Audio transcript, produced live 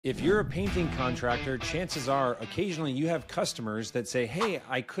If you're a painting contractor, chances are occasionally you have customers that say, hey,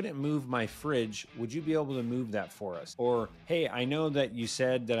 I couldn't move my fridge. Would you be able to move that for us? Or, hey, I know that you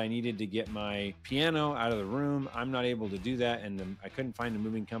said that I needed to get my piano out of the room. I'm not able to do that, and I couldn't find a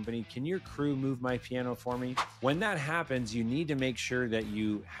moving company. Can your crew move my piano for me? When that happens, you need to make sure that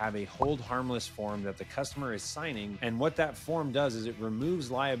you have a hold harmless form that the customer is signing. And what that form does is it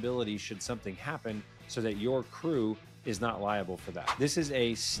removes liability should something happen so that your crew is not liable for that. This is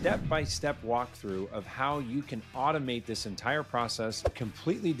a step-by-step walkthrough of how you can automate this entire process,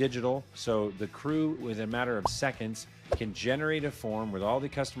 completely digital, so the crew, within a matter of seconds, can generate a form with all the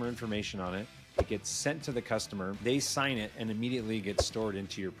customer information on it. It gets sent to the customer, they sign it, and immediately gets stored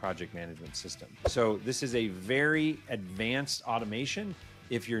into your project management system. So this is a very advanced automation.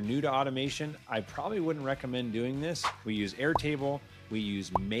 If you're new to automation, I probably wouldn't recommend doing this. We use Airtable, we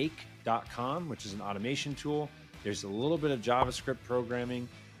use make.com, which is an automation tool. There's a little bit of JavaScript programming,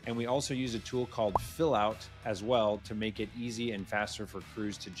 and we also use a tool called Fillout as well to make it easy and faster for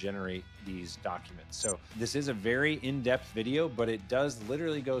crews to generate these documents. So this is a very in-depth video, but it does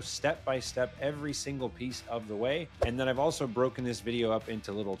literally go step by step every single piece of the way. And then I've also broken this video up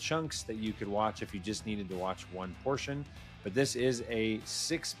into little chunks that you could watch if you just needed to watch one portion. But this is a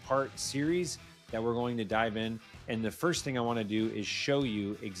 6-part series that we're going to dive in. And the first thing I want to do is show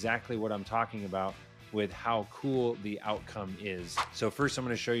you exactly what I'm talking about with how cool the outcome is. So first I'm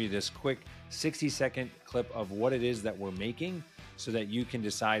going to show you this quick 60-second clip of what it is that we're making so that you can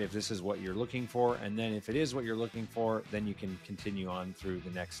decide if this is what you're looking for. And then if it is what you're looking for, then you can continue on through the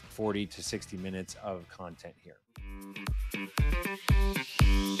next 40 to 60 minutes of content here.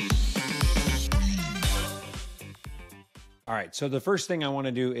 All right, so the first thing I want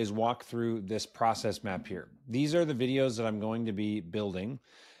to do is walk through this process map here. These are the videos that I'm going to be building.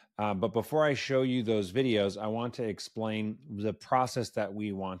 But before I show you those videos, I want to explain the process that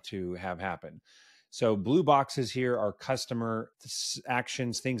we want to have happen. So blue boxes here are customer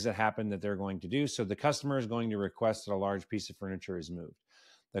actions, things that happen that they're going to do. So the customer is going to request that a large piece of furniture is moved.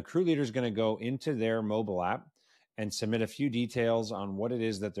 The crew leader is going to go into their mobile app and submit a few details on what it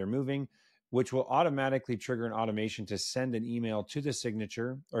is that they're moving, which will automatically trigger an automation to send an email to the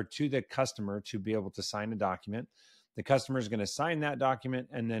signature or to the customer to be able to sign a document. The customer is going to sign that document,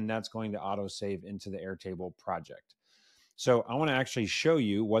 and then that's going to auto-save into the Airtable project. So I want to actually show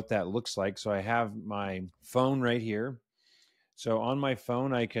you what that looks like. So I have my phone right here. So on my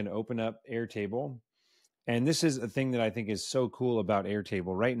phone, I can open up Airtable. And this is a thing that I think is so cool about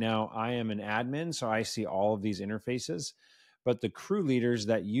Airtable. Right now, I am an admin, so I see all of these interfaces. But the crew leaders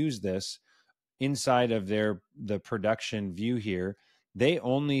that use this inside of the production view here, they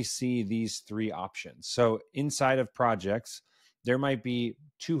only see these 3 options. So inside of projects, there might be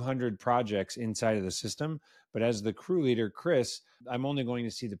 200 projects inside of the system, but as the crew leader, Chris, I'm only going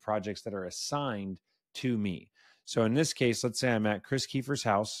to see the projects that are assigned to me. So in this case, let's say I'm at Chris Kiefer's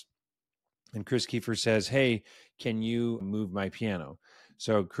house, and Chris Kiefer says, hey, can you move my piano?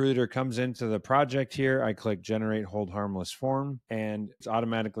 So crew leader comes into the project here. I click generate hold harmless form, and it's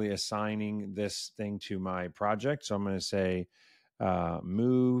automatically assigning this thing to my project. So I'm going to say,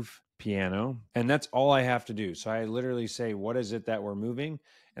 move piano, and that's all I have to do. So I literally say, what is it that we're moving?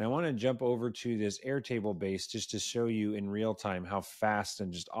 And I want to jump over to this Airtable base just to show you in real time how fast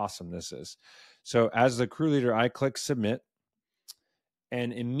and just awesome this is. So as the crew leader, I click submit,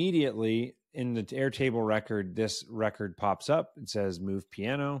 and immediately in the Airtable record, this record pops up. It says move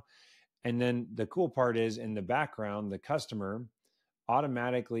piano. And then the cool part is in the background, the customer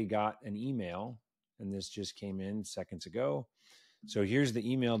automatically got an email, and this just came in seconds ago. So here's the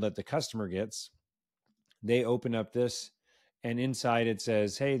email that the customer gets. They open up this, and inside it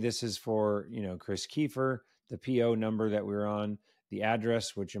says, hey, this is for, Chris Kiefer, the PO number that we're on, the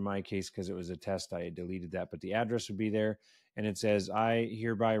address, which in my case, because it was a test, I deleted that, but the address would be there. And it says, I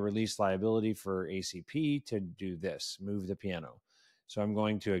hereby release liability for ACP to do this, move the piano. So I'm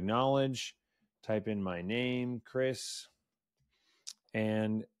going to acknowledge, type in my name, Chris,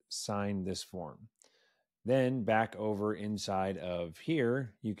 and sign this form. Then back over inside of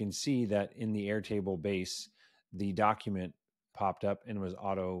here, you can see that in the Airtable base, the document popped up and was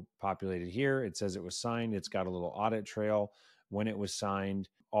auto-populated here. It says it was signed. It's got a little audit trail when it was signed,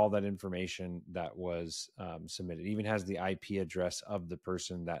 all that information that was submitted. It even has the IP address of the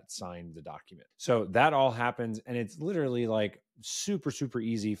person that signed the document. So that all happens, and it's literally like super, super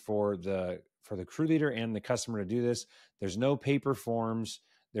easy for the crew leader and the customer to do this. There's no paper forms.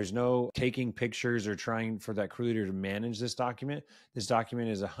 There's no taking pictures or trying for that crew leader to manage this document. This document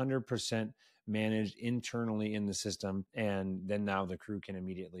is 100% managed internally in the system. And then now the crew can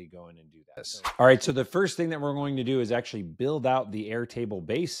immediately go in and do that. All right, so the first thing that we're going to do is actually build out the Airtable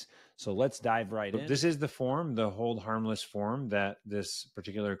base. So let's dive right in. This is the form, the Hold Harmless form that this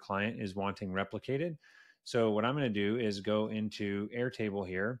particular client is wanting replicated. So what I'm going to do is go into Airtable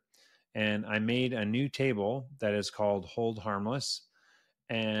here, and I made a new table that is called Hold Harmless.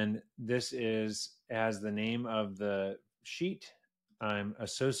 And this is as the name of the sheet. I'm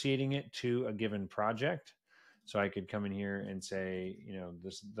associating it to a given project. So I could come in here and say, you know,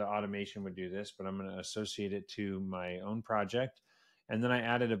 the automation would do this, but I'm going to associate it to my own project. And then I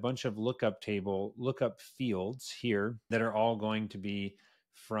added a bunch of lookup fields here that are all going to be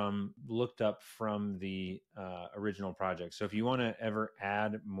looked up from the original project. So if you want to ever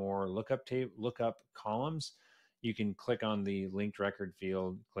add more lookup columns, you can click on the linked record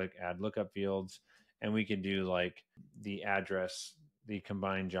field, click add lookup fields, and we could do like the address, the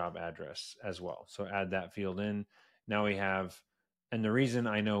combined job address as well. So add that field in. Now we have, and the reason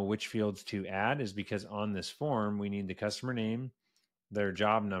I know which fields to add is because on this form, we need the customer name, their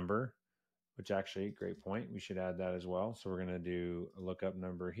job number, which actually, great point. We should add that as well. So we're going to do a lookup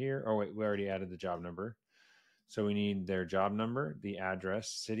number here. Oh, wait, we already added the job number. So we need their job number, the address,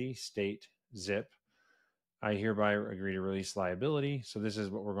 city, state, zip. I hereby agree to release liability. So this is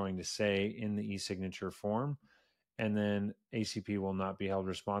what we're going to say in the eSignature form. And then ACP will not be held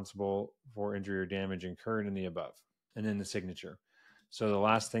responsible for injury or damage incurred in the above. And then the signature. So the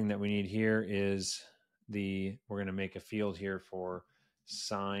last thing that we need here is we're going to make a field here for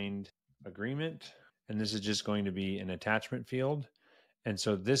signed agreement. And this is just going to be an attachment field. And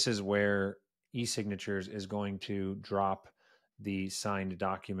so this is where eSignatures is going to drop the signed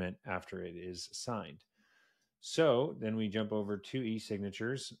document after it is signed. So then we jump over to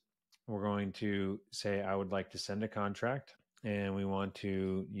eSignatures. We're going to say, I would like to send a contract, and we want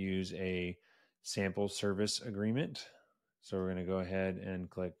to use a sample service agreement. So we're going to go ahead and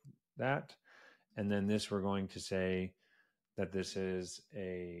click that. And then this, we're going to say that this is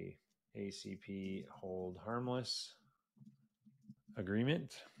a ACP Hold Harmless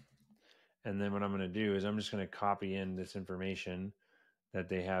agreement. And then what I'm going to do is I'm just going to copy in this information that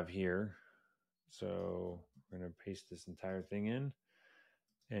they have here. So we're going to paste this entire thing in.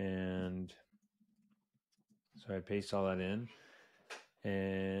 And so I paste all that in.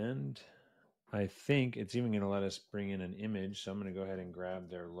 And I think it's even going to let us bring in an image. So I'm going to go ahead and grab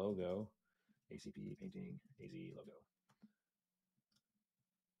their logo, ACP Painting AZ logo.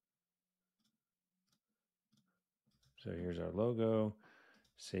 So here's our logo,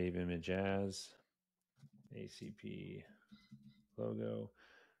 save image as, ACP logo,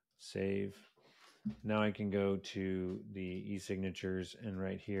 save. Now I can go to the eSignatures, and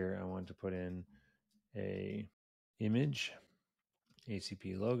right here I want to put in a image,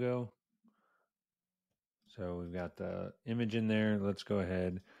 ACP logo. So we've got the image in there. Let's go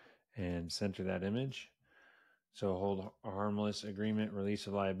ahead and center that image. So hold harmless agreement, release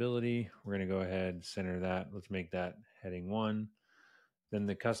of liability. We're going to go ahead, center that. Let's make that heading 1. Then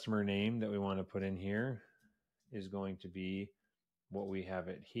the customer name that we want to put in here is going to be what we have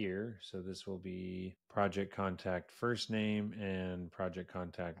it here. So this will be project contact first name and project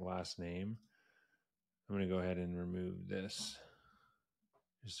contact last name. I'm going to go ahead and remove this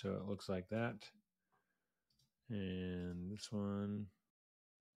just so it looks like that. And this one.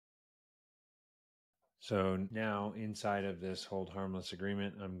 So now inside of this hold harmless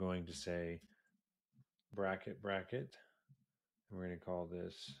agreement, I'm going to say bracket. And we're going to call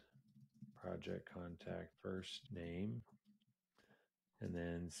this project contact first name and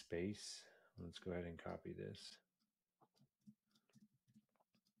then space. Let's go ahead and copy this.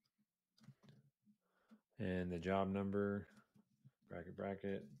 And the job number,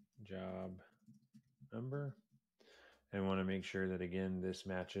 bracket, job number. And want to make sure that, again, this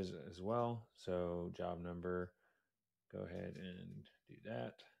matches as well. So job number, go ahead and do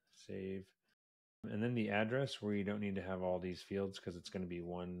that, save. And then the address, where you don't need to have all these fields because it's going to be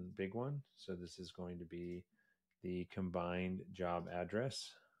one big one. So this is going to be the combined job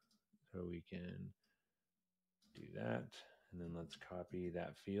address. So we can do that. And then let's copy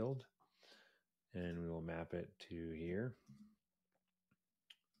that field. And we will map it to here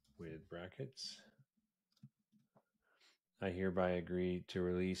with brackets. I hereby agree to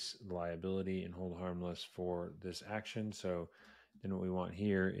release liability and hold harmless for this action. So then what we want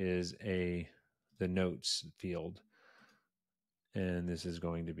here is the notes field. And this is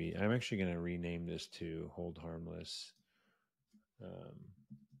going to be, I'm actually going to rename this to hold harmless,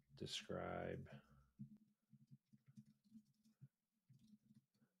 describe.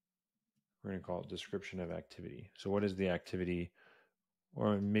 We're going to call it description of activity. So what is the activity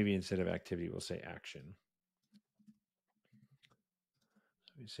or maybe instead of activity, we'll say action.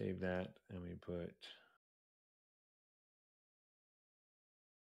 So we save that and we put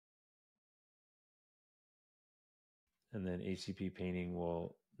and then ACP painting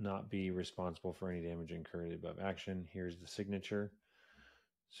will not be responsible for any damage incurred above action. Here's the signature.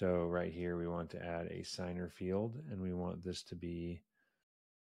 So right here, we want to add a signer field, and we want this to be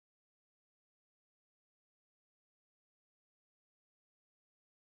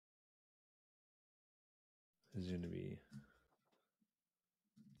going to be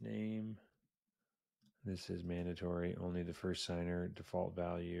name. This is mandatory, only the first signer, default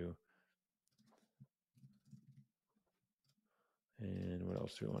value. And what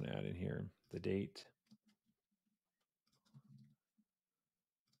else do we want to add in here? The date.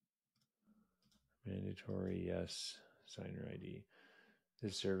 Mandatory, yes. Signer ID.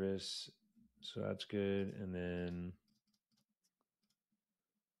 This service, so that's good. And then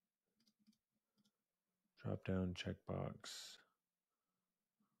drop down checkbox.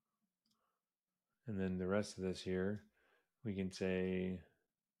 And then the rest of this here, we can say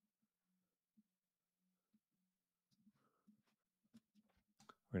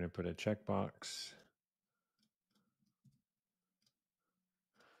we're going to put a checkbox.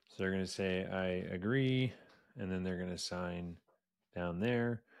 So they're going to say, I agree, and then they're going to sign down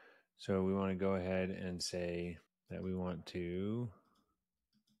there. So we want to go ahead and say that we want to,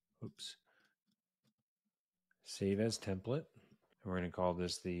 save as template. And we're going to call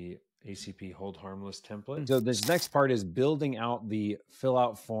this the ACP Hold Harmless template. So this next part is building out the fill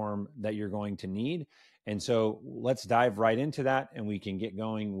out form that you're going to need. And so let's dive right into that and we can get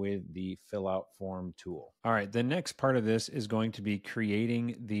going with the fill out form tool. All right, the next part of this is going to be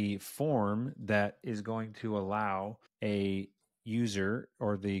creating the form that is going to allow a user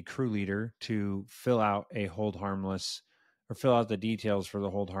or the crew leader to fill out a hold harmless or fill out the details for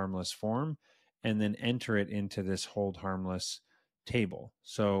the hold harmless form and then enter it into this hold harmless table.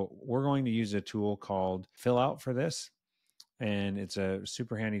 So we're going to use a tool called Fillout for this. And it's a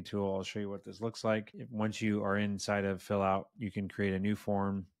super handy tool. I'll show you what this looks like. Once you are inside of Fillout, you can create a new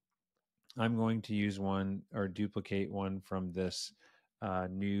form. I'm going to use one or duplicate one from this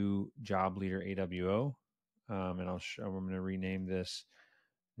new job leader AWO. And I'm going to rename this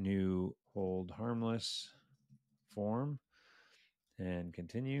new hold harmless form and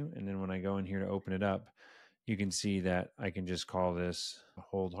continue. And then when I go in here to open it up, you can see that I can just call this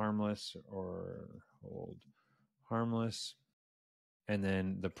hold harmless or hold harmless. And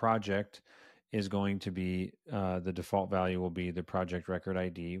then the project is going to be, the default value will be the project record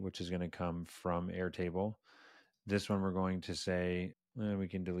ID, which is going to come from Airtable. This one we're going to say, we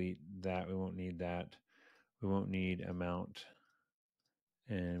can delete that. We won't need that. We won't need amount.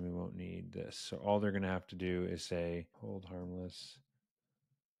 And we won't need this. So all they're going to have to do is say hold harmless.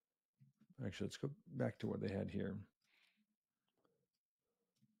 Actually, let's go back to what they had here.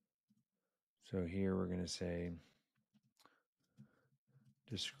 So here we're going to say,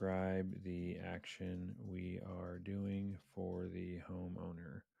 describe the action we are doing for the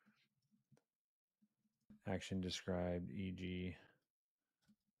homeowner. Action described, e.g.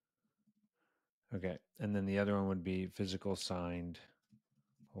 Okay, and then the other one would be physical signed,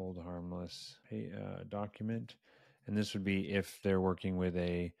 hold harmless document. And this would be if they're working with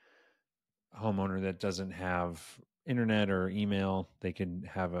a homeowner that doesn't have internet or email, they could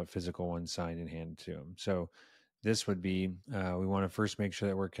have a physical one signed and handed to them. So this would be, we want to first make sure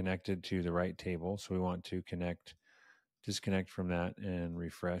that we're connected to the right table. So we want to disconnect from that and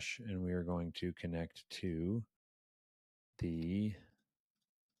refresh. And we are going to connect to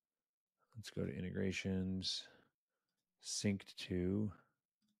let's go to integrations, synced to,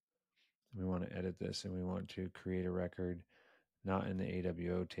 we want to edit this and we want to create a record, not in the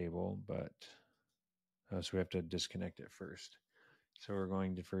AWO table, but, so we have to disconnect it first. So we're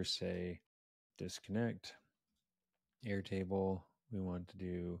going to first say disconnect, Airtable, we want to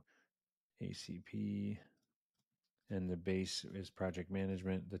do ACP, and the base is project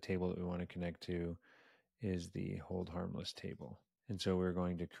management. The table that we want to connect to is the hold harmless table. And so we're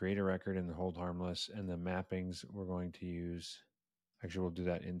going to create a record in the hold harmless, and the mappings we're going to use, actually we'll do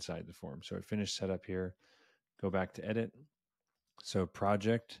that inside the form. So I finished setup here, go back to edit. So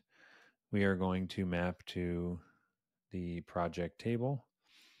project, we are going to map to the project table.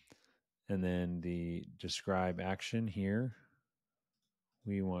 And then the describe action here,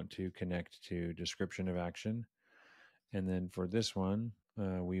 we want to connect to description of action. And then for this one,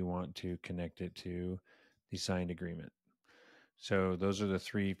 we want to connect it to the signed agreement. So those are the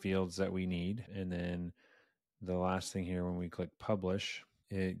three fields that we need. And then the last thing here, when we click publish,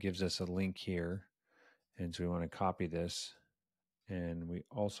 it gives us a link here. And so we want to copy this And we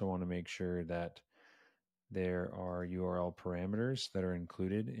also want to make sure that there are URL parameters that are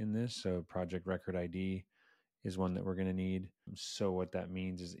included in this. So project record ID is one that we're going to need. So what that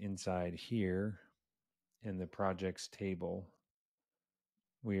means is inside here in the projects table,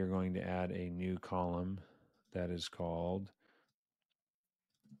 we are going to add a new column that is called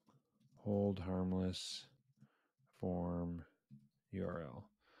hold harmless form URL.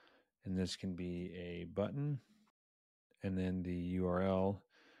 And this can be a button, and then the URL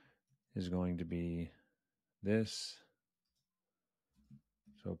is going to be this.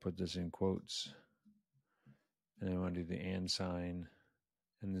 So I'll put this in quotes, and then I want to do the and sign,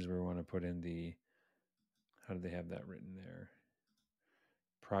 and this is where we want to put in the, how do they have that written there?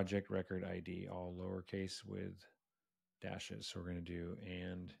 Project record ID, all lowercase with dashes. So we're going to do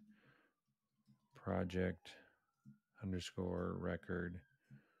and project underscore record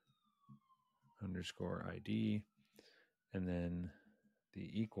underscore ID, and then the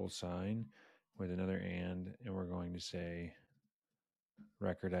equal sign with another and we're going to say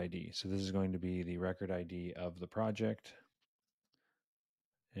record ID. So this is going to be the record ID of the project,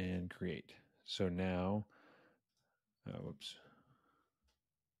 and create. So now,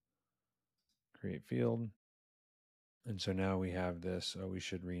 create field. And so now we have this, we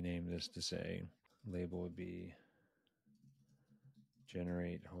should rename this to say, label would be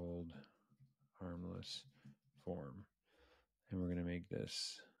generate hold harmless form. And we're going to make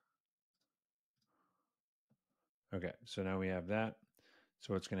this. Okay, so now we have that.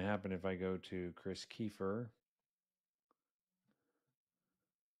 So what's going to happen if I go to Chris Kiefer,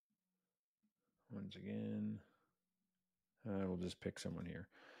 once again, we'll just pick someone here.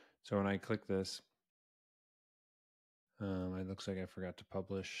 So when I click this, it looks like I forgot to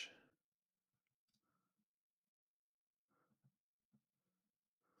publish.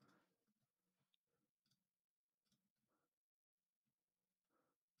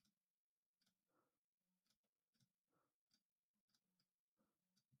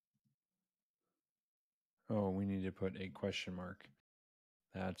 Oh, we need to put a question mark.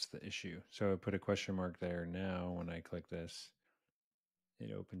 That's the issue. So I put a question mark there. Now when I click this,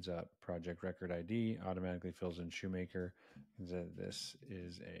 it opens up project record ID, automatically fills in Shoemaker. This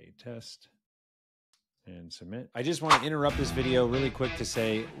is a test. And submit. I just want to interrupt this video really quick to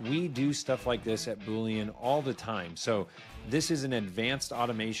say we do stuff like this at Boolean all the time. So this is an advanced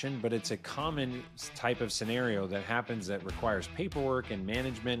automation, but it's a common type of scenario that happens that requires paperwork and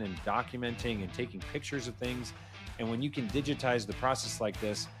management and documenting and taking pictures of things. And when you can digitize the process like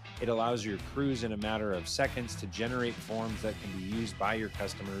this, it allows your crews in a matter of seconds to generate forms that can be used by your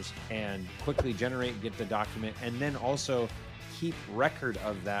customers and quickly generate and get the document, and then also keep record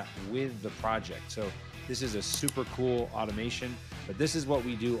of that with the project. So this is a super cool automation, but this is what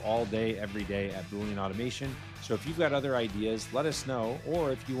we do all day, every day at Boolean Automation. So if you've got other ideas, let us know.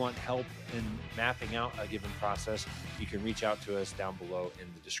 Or if you want help in mapping out a given process, you can reach out to us down below in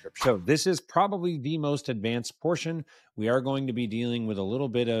the description. So this is probably the most advanced portion. We are going to be dealing with a little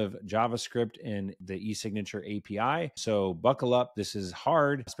bit of JavaScript and the eSignature API. So buckle up. This is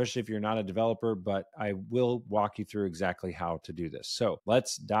hard, especially if you're not a developer, but I will walk you through exactly how to do this. So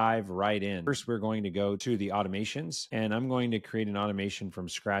let's dive right in. First, we're going to go to the automations, and I'm going to create an automation from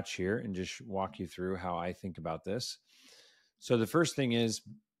scratch here and just walk you through how I think about this. So the first thing is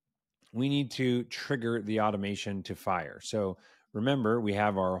we need to trigger the automation to fire. So remember, we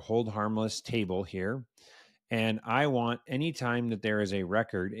have our hold harmless table here. And I want anytime that there is a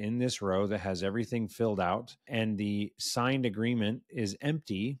record in this row that has everything filled out and the signed agreement is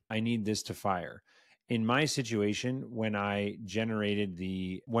empty, I need this to fire. In my situation, when I generated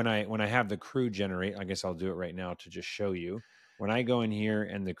when I have the crew generate, I guess I'll do it right now to just show you. When I go in here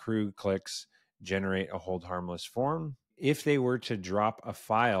and the crew clicks generate a hold harmless form, if they were to drop a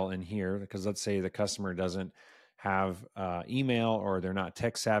file in here, because let's say the customer doesn't have email or they're not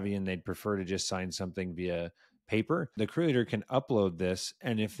tech savvy and they'd prefer to just sign something via paper, the crew leader can upload this.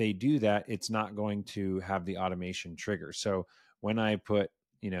 And if they do that, it's not going to have the automation trigger. So when I put,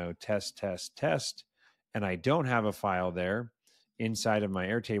 test, test, test, and I don't have a file there inside of my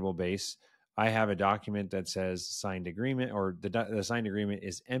Airtable base, I have a document that says signed agreement, or the signed agreement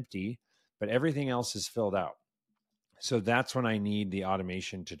is empty, but everything else is filled out. So that's when I need the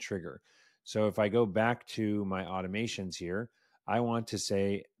automation to trigger. So if I go back to my automations here, I'm going to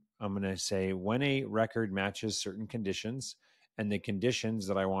say when a record matches certain conditions, and the conditions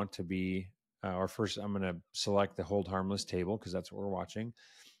that I want to be, or first I'm going to select the hold harmless table because that's what we're watching.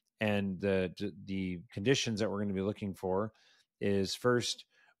 And the conditions that we're going to be looking for is first,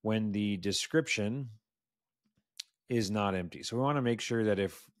 when the description is not empty. So we want to make sure that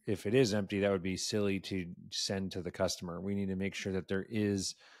if it is empty, that would be silly to send to the customer. We need to make sure that there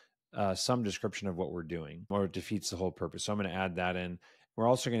is some description of what we're doing, or it defeats the whole purpose. So I'm going to add that in. We're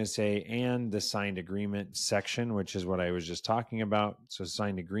also going to say, and the signed agreement section, which is what I was just talking about. So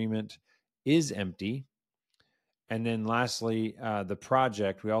signed agreement is empty. And then lastly, the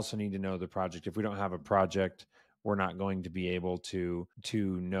project, we also need to know the project. If we don't have a project, we're not going to be able to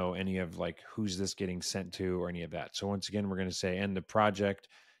know any of like who's this getting sent to or any of that. So once again, we're going to say, and the project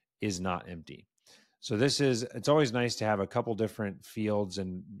is not empty. So it's always nice to have a couple different fields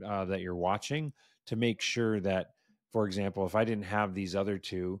and that you're watching to make sure that, for example, if I didn't have these other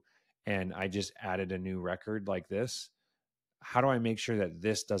two and I just added a new record like this, how do I make sure that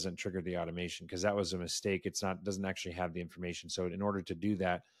this doesn't trigger the automation? Because that was a mistake. Doesn't actually have the information. So in order to do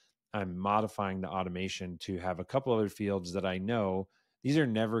that, I'm modifying the automation to have a couple other fields that I know these are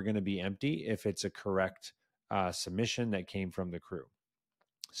never going to be empty if it's a correct submission that came from the crew.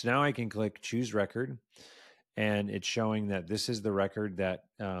 So now I can click choose record, and it's showing that this is the record that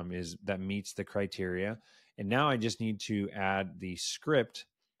that meets the criteria. And now I just need to add the script,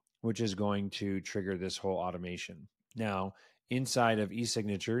 which is going to trigger this whole automation. Now, inside of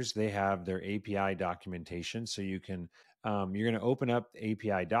eSignatures, they have their API documentation. So you can, you're going to open up the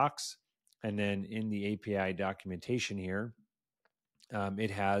API docs, and then in the API documentation here,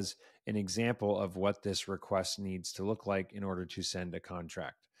 it has an example of what this request needs to look like in order to send a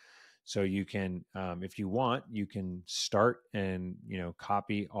contract. So you can, if you want, you can start and,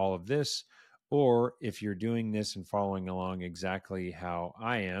 copy all of this. Or if you're doing this and following along exactly how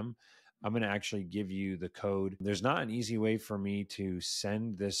I am, I'm going to actually give you the code. There's not an easy way for me to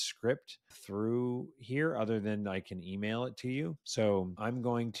send this script through here other than I can email it to you. So I'm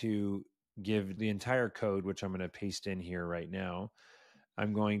going to give the entire code, which I'm going to paste in here right now.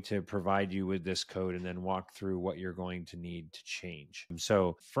 I'm going to provide you with this code and then walk through what you're going to need to change.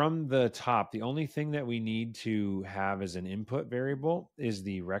 So from the top, the only thing that we need to have as an input variable is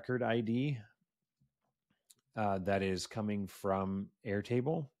the record ID that is coming from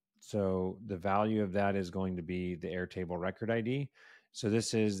Airtable. So the value of that is going to be the Airtable record ID. So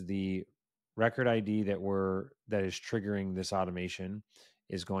this is the record ID that is triggering this automation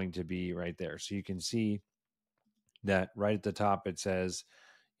is going to be right there. So you can see that right at the top, it says,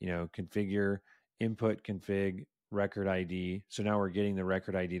 configure input config record ID. So now we're getting the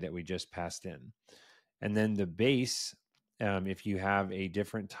record ID that we just passed in. And then the base, if you have a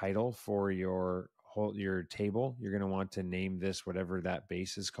different title for your table, you're going to want to name this whatever that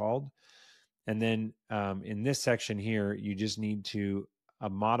base is called. And then in this section here, you just need to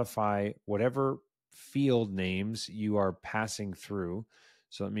modify whatever field names you are passing through.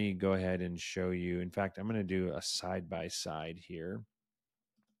 So let me go ahead and show you. In fact, I'm going to do a side-by-side here.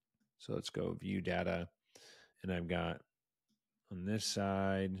 So let's go view data. And I've got on this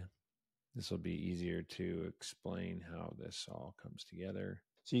side, this will be easier to explain how this all comes together.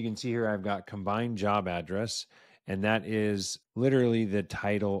 So you can see here, I've got combined job address, and that is literally the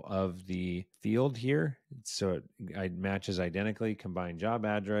title of the field here. So it matches identically: combined job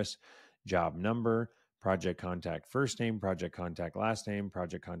address, job number, project contact first name, project contact last name,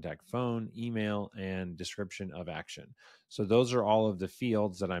 project contact phone, email, and description of action. So those are all of the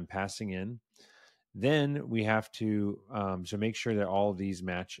fields that I'm passing in. Then we have to so make sure that all of these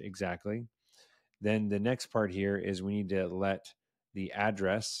match exactly. Then the next part here is we need to let the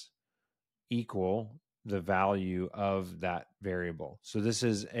address equal the value of that variable. So this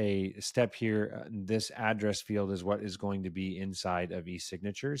is a step here. This address field is what is going to be inside of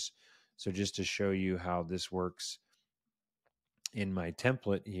eSignatures. So just to show you how this works in my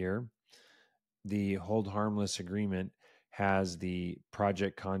template here, the hold harmless agreement has the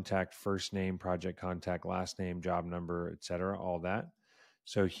project contact first name, project contact last name, job number, etc., all that.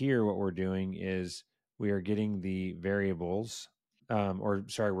 So here what we're doing is we are getting the variables,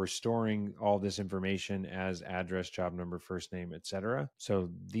 we're storing all this information as address, job number, first name, etc. So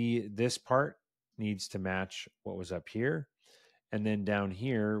this part needs to match what was up here. And then down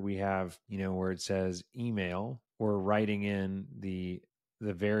here we have, where it says email, we're writing in the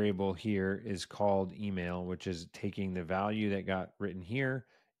variable here is called email, which is taking the value that got written here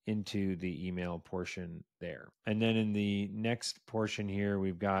into the email portion there. And then in the next portion here,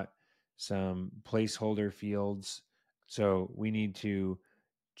 we've got some placeholder fields. So we need to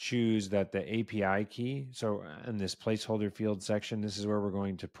choose that the API key. So in this placeholder field section, this is where we're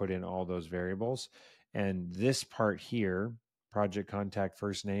going to put in all those variables. And this part here, project contact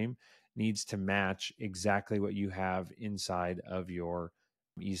first name, needs to match exactly what you have inside of your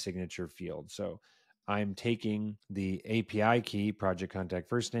eSignature field. So I'm taking the API key, project contact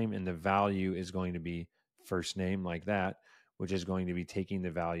first name, and the value is going to be first name like that, which is going to be taking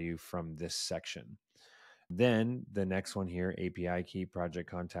the value from this section. Then the next one here, API key, project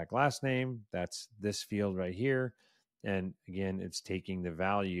contact last name, that's this field right here. And again, it's taking the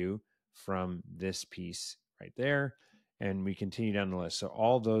value from this piece right there. And we continue down the list. So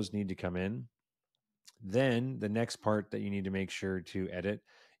all those need to come in. Then the next part that you need to make sure to edit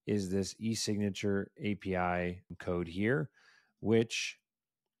is this eSignature API code here, which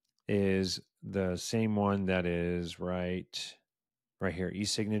is the same one that is right here,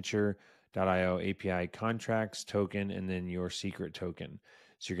 eSignature.io API contracts token, and then your secret token.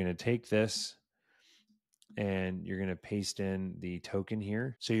 So you're going to take this and you're going to paste in the token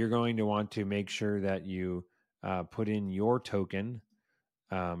here. So you're going to want to make sure that you put in your token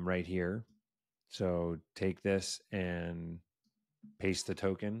right here. So take this and paste the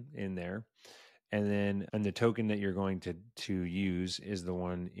token in there. And the token that you're going to use is the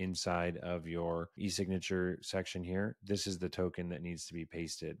one inside of your eSignature section here. This is the token that needs to be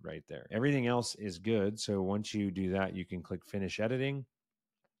pasted right there. Everything else is good. So once you do that, you can click Finish Editing.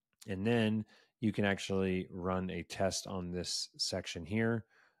 And then you can actually run a test on this section here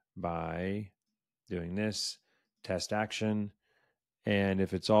by doing this, test action. And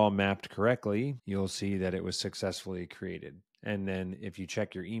if it's all mapped correctly, you'll see that it was successfully created. And then if you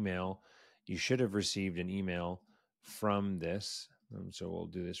check your email, you should have received an email from this. So we'll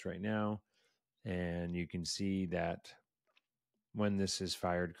do this right now. And you can see that when this is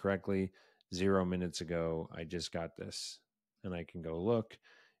fired correctly, 0 minutes ago, I just got this. And I can go look.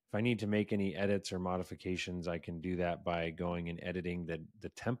 If I need to make any edits or modifications, I can do that by going and editing the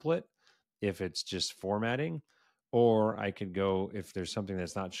template if it's just formatting. Or I could go, if there's something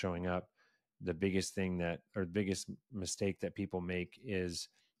that's not showing up, the biggest mistake that people make is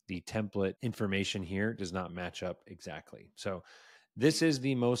the template information here does not match up exactly. So this is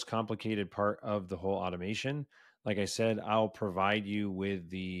the most complicated part of the whole automation. Like I said, I'll provide you with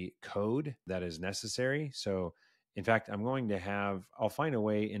the code that is necessary. So in fact, I'll find a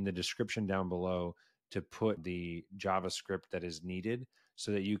way in the description down below to put the JavaScript that is needed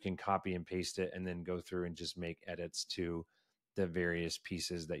so that you can copy and paste it and then go through and just make edits to the various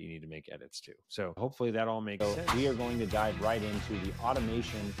pieces that you need to make edits to. So hopefully that all makes sense. We are going to dive right into the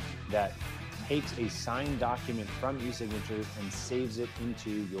automation that takes a signed document from eSignatures and saves it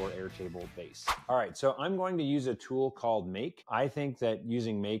into your Airtable base. All right, so I'm going to use a tool called Make. I think that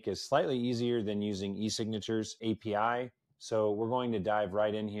using Make is slightly easier than using eSignatures API. So we're going to dive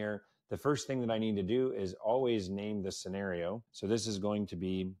right in here. The first thing that I need to do is always name the scenario. So this is going to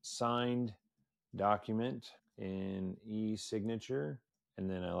be signed document in eSignature. And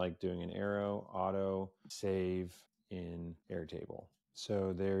then I like doing an arrow, auto, save in Airtable.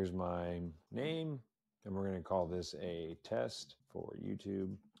 So there's my name, and we're going to call this a test for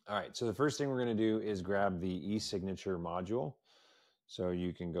YouTube. All right, so the first thing we're going to do is grab the eSignature module. So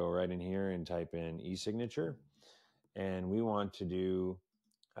you can go right in here and type in eSignature. And we want to do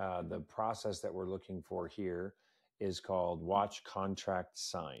the process that we're looking for here is called watch contract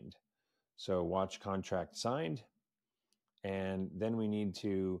signed. So watch contract signed. And then we need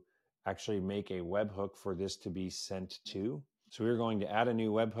to actually make a webhook for this to be sent to. So we're going to add a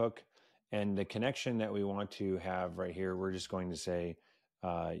new webhook, and the connection that we want to have right here, we're just going to say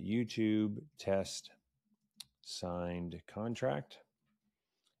YouTube test signed contract.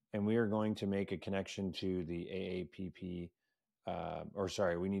 And we are going to make a connection to the AAPP,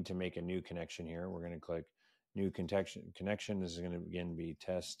 we need to make a new connection here. We're going to click new connection. This is going to again be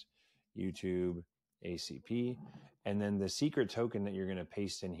test YouTube ACP. And then the secret token that you're going to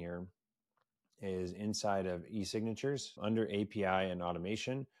paste in here is inside of eSignatures under API and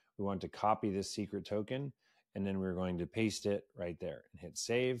automation. We want to copy this secret token, and then we're going to paste it right there and hit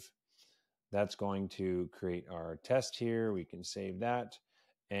save. That's going to create our test here. We can save that.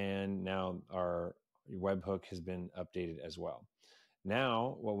 And now our webhook has been updated as well.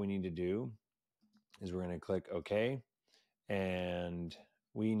 Now, what we need to do is we're going to click OK, and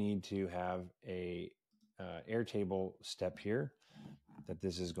we need to have a Airtable step here. That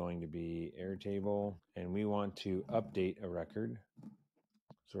this is going to be Airtable, and we want to update a record.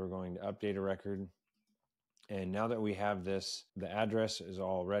 So we're going to update a record. And now that we have this, the address is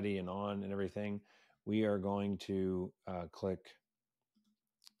all ready and on and everything, we are going to click.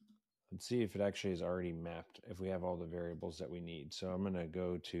 Let's see if it actually is already mapped, if we have all the variables that we need. So I'm going to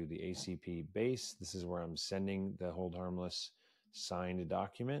go to the ACP base. This is where I'm sending the Hold Harmless signed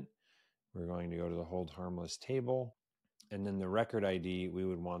document. We're going to go to the Hold Harmless table. And then the record ID, we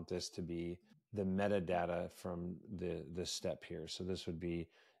would want this to be the metadata from this step here. So this would be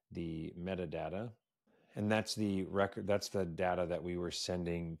the metadata. And that's the record, that's the data that we were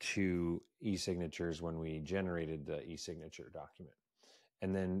sending to eSignatures when we generated the eSignature document.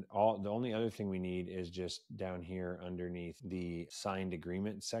 And then the only other thing we need is just down here underneath the signed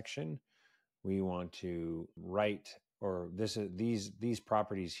agreement section. We want to write, or this is these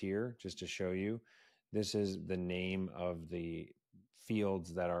properties here, just to show you, this is the name of the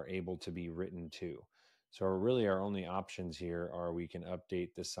fields that are able to be written to. So really our only options here are we can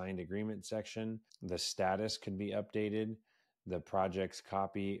update the signed agreement section, the status can be updated, the project's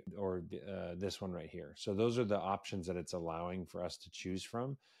copy, or this one right here. So those are the options that it's allowing for us to choose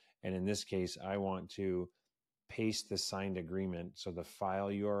from. And in this case, I want to paste the signed agreement. So the file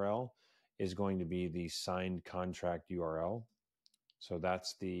URL is going to be the signed contract URL. So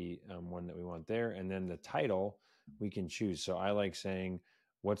that's the one that we want there. And then the title we can choose. So I like saying,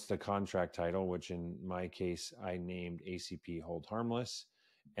 what's the contract title, which in my case, I named ACP Hold Harmless.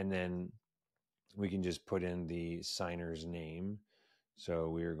 And then we can just put in the signer's name. So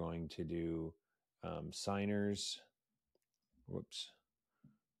we're going to do signers. Whoops.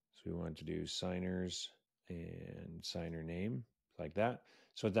 So we want to do signers and signer name like that.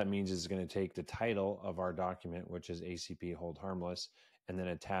 So what that means is it's going to take the title of our document, which is ACP Hold Harmless, and then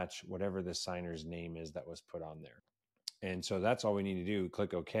attach whatever the signer's name is that was put on there. And so that's all we need to do.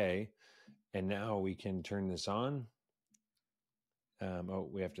 Click OK. And now we can turn this on.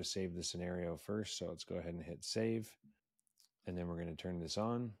 We have to save the scenario first. So let's go ahead and hit save. And then we're going to turn this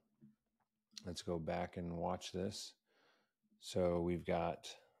on. Let's go back and watch this. So we've got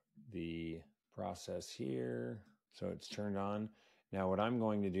the process here. So it's turned on. Now what I'm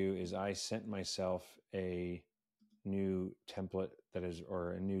going to do is I sent myself a new template that is,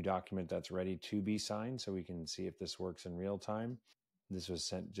 or a new document that's ready to be signed, so we can see if this works in real time. This was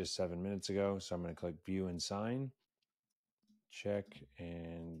sent just 7 minutes ago. So I'm going to click view and sign. Check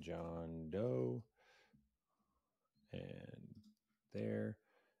and John Doe. And there.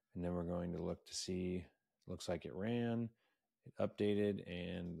 And then we're going to look to see, looks like it ran, it updated,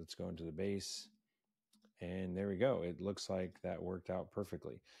 and let's go into the base. And there we go. It looks like that worked out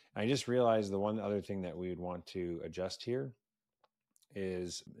perfectly. I just realized the one other thing that we would want to adjust here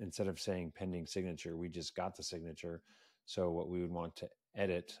is instead of saying pending signature, we just got the signature. So what we would want to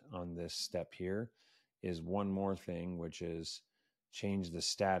edit on this step here is one more thing, which is change the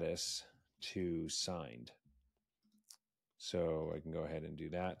status to signed. So I can go ahead and do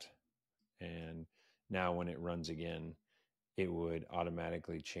that. And now when it runs again, it would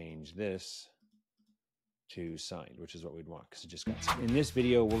automatically change this to signed, which is what we'd want because it just got signed. In this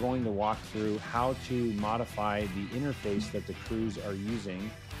video, we're going to walk through how to modify the interface that the crews are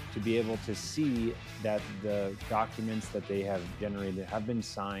using to be able to see that the documents that they have generated have been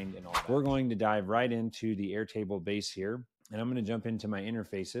signed and all that. We're going to dive right into the Airtable base here. And I'm going to jump into my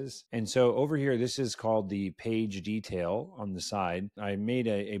interfaces. And so over here, this is called the page detail on the side. I made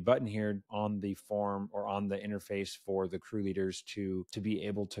a button here on the form or on the interface for the crew leaders to be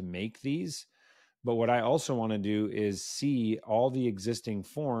able to make these. But what I also want to do is see all the existing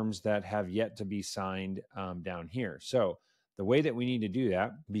forms that have yet to be signed down here. So the way that we need to do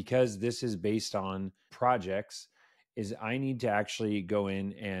that, because this is based on projects, is I need to actually go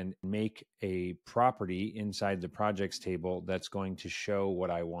in and make a property inside the projects table that's going to show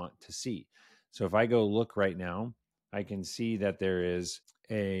what I want to see. So if I go look right now, I can see that there is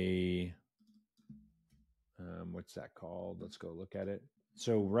a, what's that called? Let's go look at it.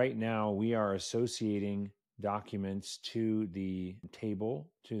 So right now we are associating documents to the table,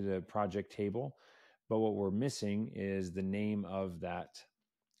 to the project table. But what we're missing is the name of that,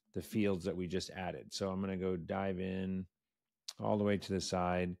 the fields that we just added. So I'm going to go dive in all the way to the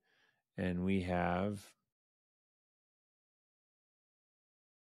side, and we have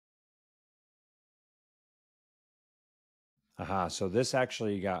so this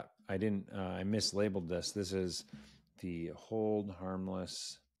actually got, I mislabeled this. This is the hold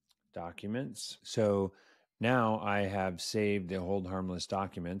harmless documents. So now I have saved the hold harmless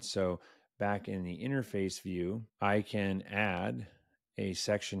documents. So back in the interface view, I can add a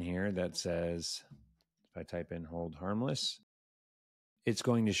section here that says, if I type in hold harmless, it's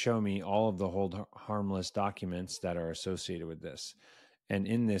going to show me all of the hold harmless documents that are associated with this. And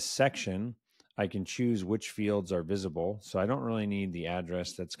in this section, I can choose which fields are visible. So I don't really need the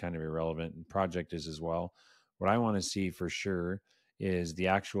address. That's kind of irrelevant. And project is as well. What I want to see for sure is the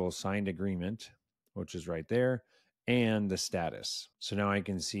actual signed agreement, which is right there, and the status. So now I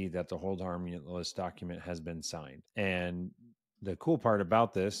can see that the hold harmless document has been signed. And the cool part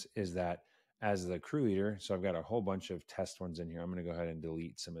about this is that as the crew leader, so I've got a whole bunch of test ones in here. I'm going to go ahead and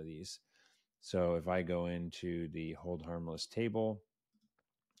delete some of these. So if I go into the hold harmless table,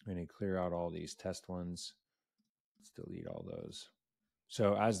 I'm going to clear out all these test ones. Let's delete all those.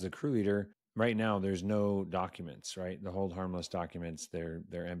 So as the crew leader, right now there's no documents, right? The hold harmless documents, they're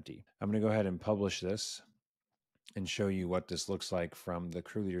empty. I'm going to go ahead and publish this and show you what this looks like from the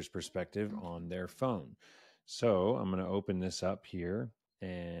crew leader's perspective on their phone. So I'm going to open this up here,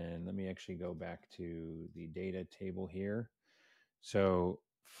 and let me actually go back to the data table here. So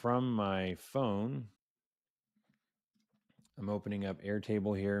from my phone, I'm opening up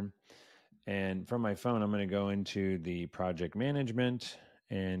Airtable here. And from my phone, I'm going to go into the project management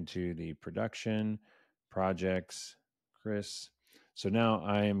and to the production projects, Chris. So now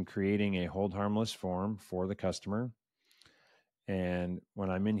I am creating a hold harmless form for the customer. And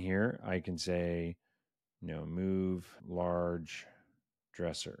when I'm in here, I can say, move large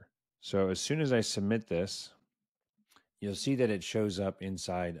dresser. So as soon as I submit this, you'll see that it shows up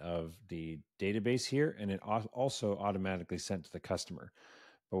inside of the database here, and it also automatically sent to the customer.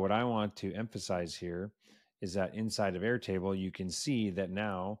 But what I want to emphasize here is that inside of Airtable, you can see that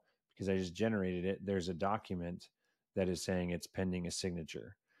now, because I just generated it, there's a document that is saying it's pending a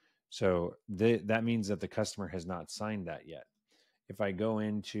signature. So that means that the customer has not signed that yet. If I go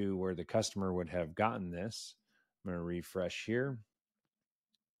into where the customer would have gotten this, I'm going to refresh here.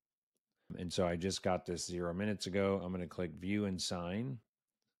 And so I just got this 0 minutes ago. I'm going to click view and sign.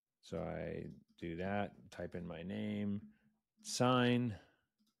 So I do that, type in my name, sign.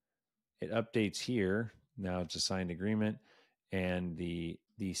 It updates here. Now it's a signed agreement, and the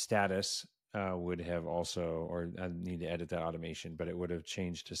status would have also, or I need to edit that automation, but it would have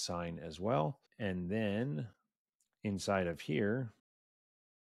changed to sign as well. And then inside of here,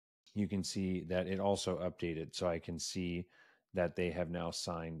 you can see that it also updated. So I can see that they have now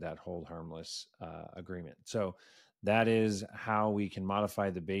signed that hold harmless agreement. So that is how we can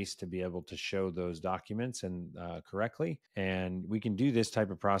modify the base to be able to show those documents and correctly. And we can do this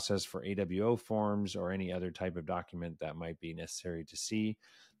type of process for AWO forms or any other type of document that might be necessary to see.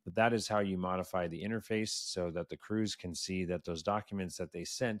 But that is how you modify the interface so that the crews can see that those documents that they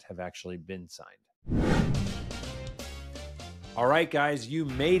sent have actually been signed. All right, guys, you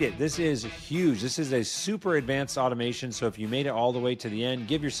made it. This is huge. This is a super advanced automation. So if you made it all the way to the end,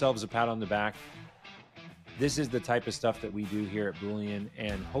 give yourselves a pat on the back. This is the type of stuff that we do here at Boolean,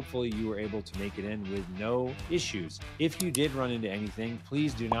 and hopefully you were able to make it in with no issues. If you did run into anything,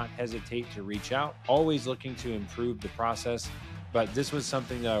 please do not hesitate to reach out. Always looking to improve the process. But this was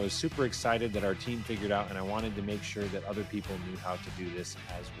something that I was super excited that our team figured out, and I wanted to make sure that other people knew how to do this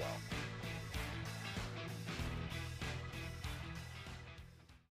as well.